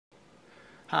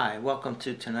Hi, welcome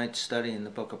to tonight's study in the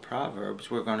book of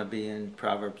Proverbs. We're going to be in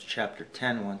Proverbs chapter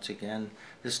 10 once again.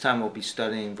 This time we'll be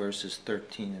studying verses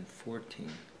 13 and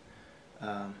 14.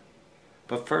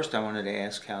 But first I wanted to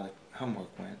ask how the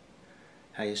homework went.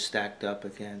 How you stacked up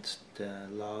against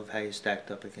love, how you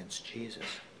stacked up against Jesus.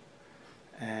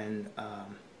 And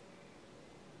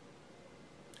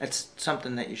it's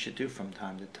something that you should do from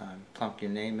time to time. Plunk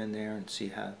your name in there and see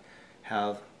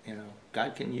how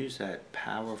God can use that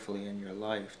powerfully in your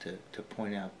life to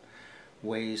point out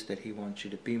ways that He wants you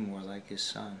to be more like His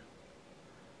Son.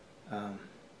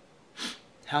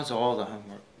 How's all the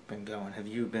homework been going? Have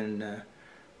you been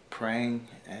praying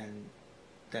and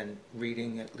then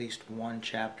reading at least one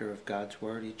chapter of God's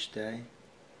Word each day?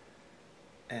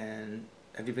 And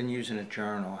have you been using a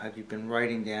journal? Have you been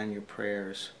writing down your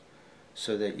prayers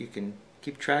so that you can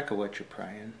keep track of what you're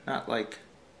praying? Not like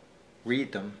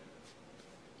read them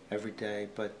every day,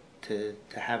 but to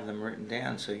have them written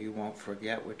down so you won't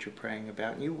forget what you're praying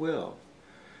about, and you will.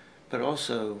 But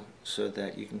also so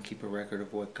that you can keep a record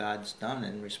of what God's done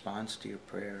in response to your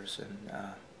prayers. And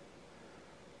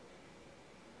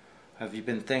have you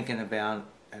been thinking about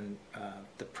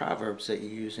the Proverbs that you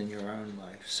use in your own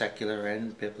life, secular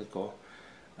and biblical,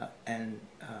 and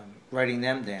writing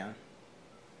them down?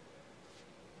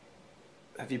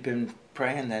 Have you been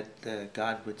praying that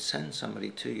God would send somebody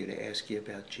to you to ask you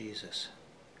about Jesus?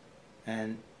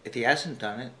 And if He hasn't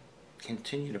done it,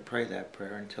 continue to pray that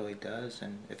prayer until He does.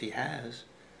 And if He has,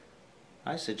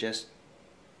 I suggest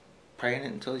praying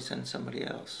it until He sends somebody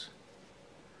else.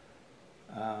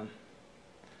 Have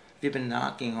you been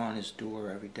knocking on His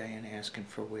door every day and asking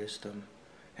for wisdom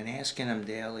and asking Him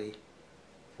daily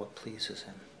what pleases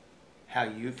Him, how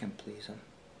you can please Him?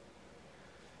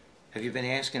 Have you been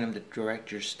asking Him to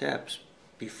direct your steps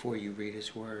before you read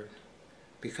His Word?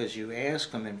 Because you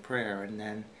ask Him in prayer and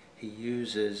then He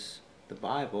uses the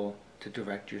Bible to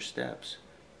direct your steps,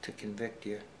 to convict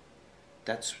you.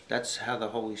 That's how the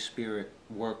Holy Spirit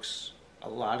works a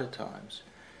lot of times.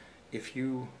 If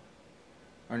you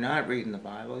are not reading the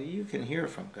Bible, you can hear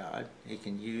from God. He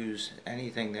can use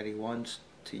anything that He wants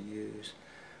to use.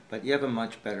 But you have a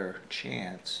much better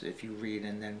chance if you read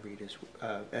and then read His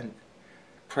and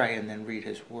pray and then read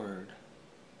His Word.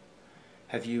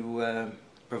 Have you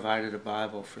provided a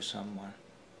Bible for someone?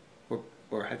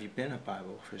 Or have you been a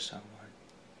Bible for someone?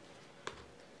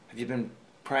 Have you been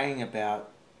praying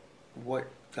about what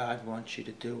God wants you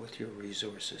to do with your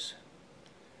resources?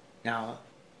 Now,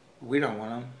 we don't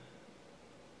want them.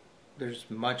 There's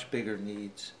much bigger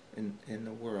needs in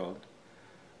the world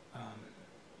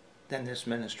than this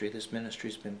ministry. This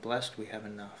ministry's been blessed. We have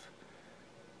enough.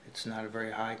 It's not a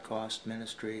very high-cost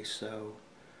ministry, so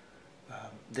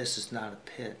this is not a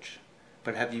pitch.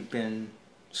 But have you been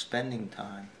spending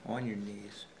time on your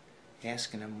knees,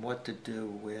 asking Him what to do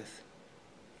with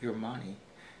your money?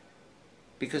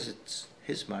 Because it's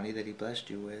His money that He blessed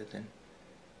you with,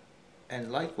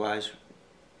 and likewise,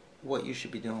 what you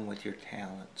should be doing with your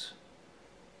talents,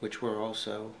 which were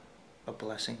also a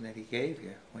blessing that He gave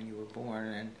you when you were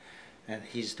born, and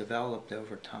He's developed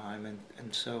over time,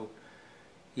 and so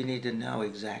you need to know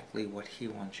exactly what He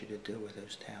wants you to do with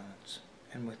those talents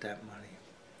and with that money.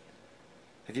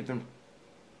 Have you been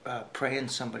praying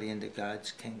somebody into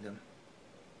God's kingdom?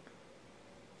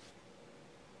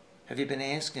 Have you been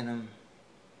asking Him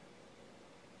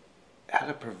how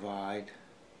to provide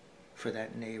for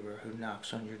that neighbor who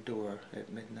knocks on your door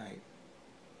at midnight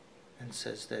and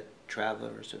says that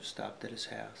travelers have stopped at his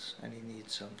house and he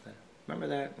needs something? Remember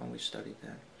that when we studied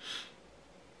that?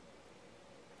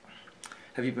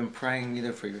 Have you been praying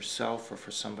either for yourself or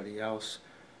for somebody else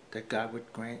that God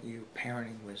would grant you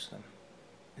parenting wisdom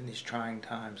in these trying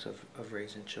times of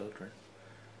raising children?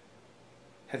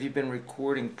 Have you been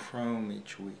recording Prom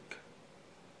each week?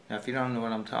 Now, if you don't know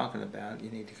what I'm talking about, you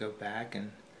need to go back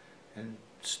and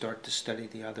start to study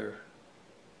the other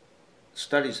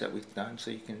studies that we've done so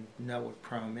you can know what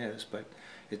Prom is. But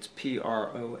it's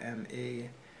P-R-O-M-E,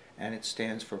 and it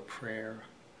stands for prayer,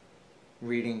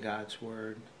 reading God's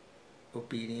Word,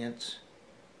 obedience,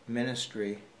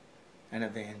 ministry, and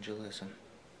evangelism.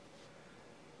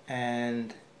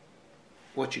 And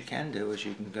what you can do is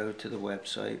you can go to the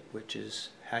website, which is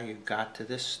how you got to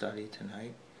this study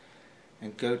tonight,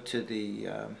 and go to the,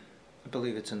 I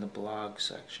believe it's in the blog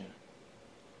section,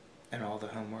 and all the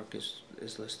homework is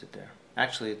listed there.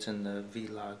 Actually, it's in the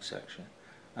vlog section.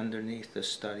 Underneath the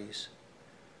studies,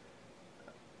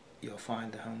 you'll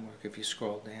find the homework if you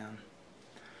scroll down.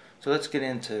 So let's get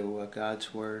into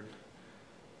God's Word.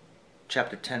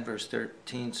 Chapter 10, verse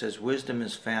 13 says, "Wisdom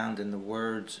is found in the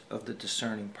words of the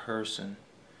discerning person,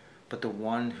 but the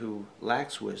one who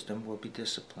lacks wisdom will be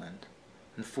disciplined.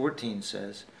 And 14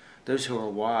 says, those who are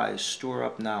wise store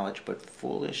up knowledge, but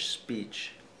foolish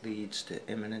speech leads to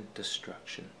imminent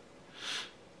destruction.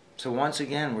 So once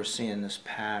again, we're seeing this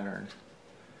pattern.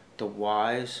 The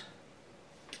wise,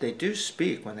 they do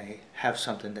speak when they have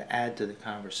something to add to the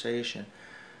conversation,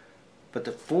 but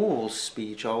the fool's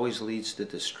speech always leads to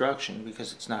destruction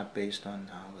because it's not based on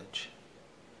knowledge.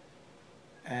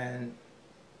 And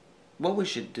what we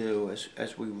should do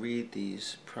as we read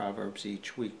these Proverbs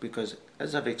each week, because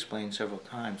as I've explained several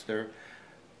times,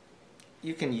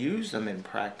 you can use them in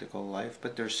practical life,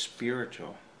 but they're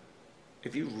spiritual.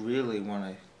 If you really want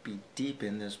to be deep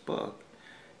in this book,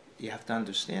 you have to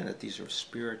understand that these are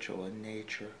spiritual in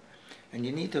nature, and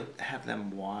you need to have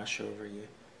them wash over you.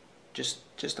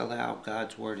 Just allow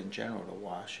God's Word in general to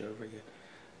wash over you.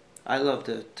 I love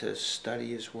to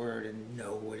study His Word and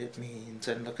know what it means,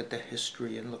 and look at the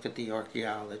history, and look at the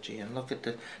archaeology, and look at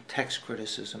the text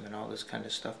criticism and all this kind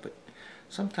of stuff. But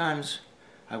sometimes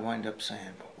I wind up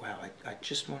saying, wow, I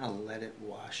just want to let it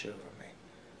wash over me.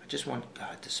 I just want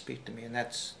God to speak to me, and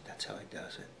that's how He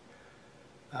does it.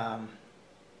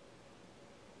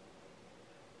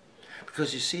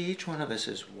 Because you see, each one of us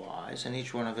is wise, and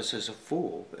each one of us is a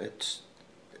fool. It's,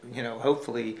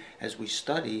 hopefully as we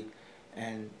study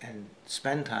and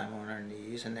spend time on our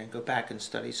knees, and then go back and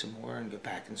study some more, and go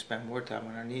back and spend more time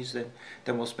on our knees, then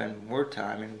we'll spend more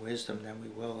time in wisdom than we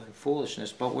will in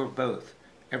foolishness. But we're both,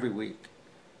 every week.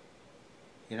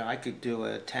 I could do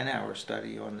a 10-hour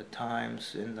study on the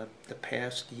times in the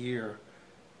past year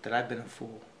that I've been a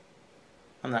fool.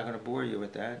 I'm not going to bore you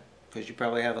with that, because you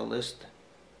probably have a list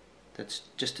that's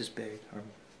just as big, or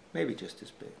maybe just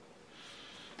as big.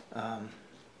 A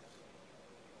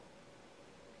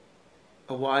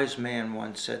wise man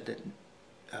once said that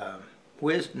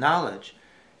knowledge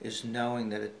is knowing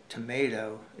that a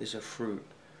tomato is a fruit,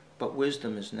 but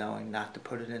wisdom is knowing not to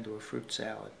put it into a fruit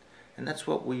salad. And that's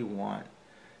what we want.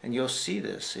 And you'll see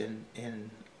this in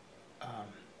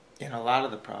a lot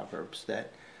of the Proverbs,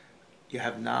 that you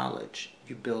have knowledge,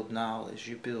 you build knowledge,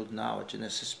 and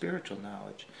this is spiritual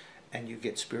knowledge. And you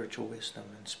get spiritual wisdom,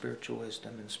 and spiritual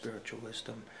wisdom, and spiritual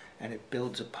wisdom, and it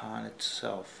builds upon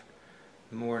itself.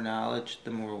 The more knowledge,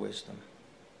 the more wisdom.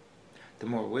 The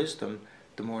more wisdom,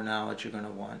 the more knowledge you're going to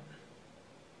want.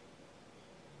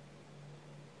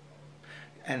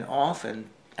 And often,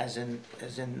 as in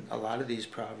a lot of these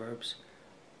Proverbs,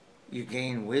 you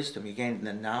gain wisdom, you gain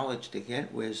the knowledge to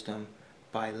get wisdom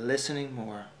by listening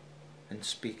more and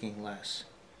speaking less.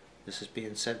 This is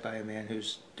being said by a man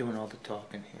who's doing all the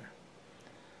talking here.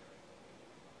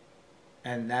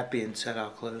 And that being said,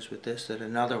 I'll close with this, that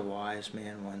another wise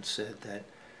man once said that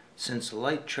since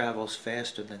light travels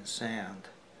faster than sound,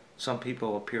 some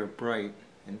people appear bright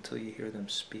until you hear them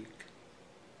speak.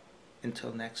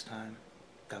 Until next time,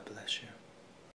 God bless you.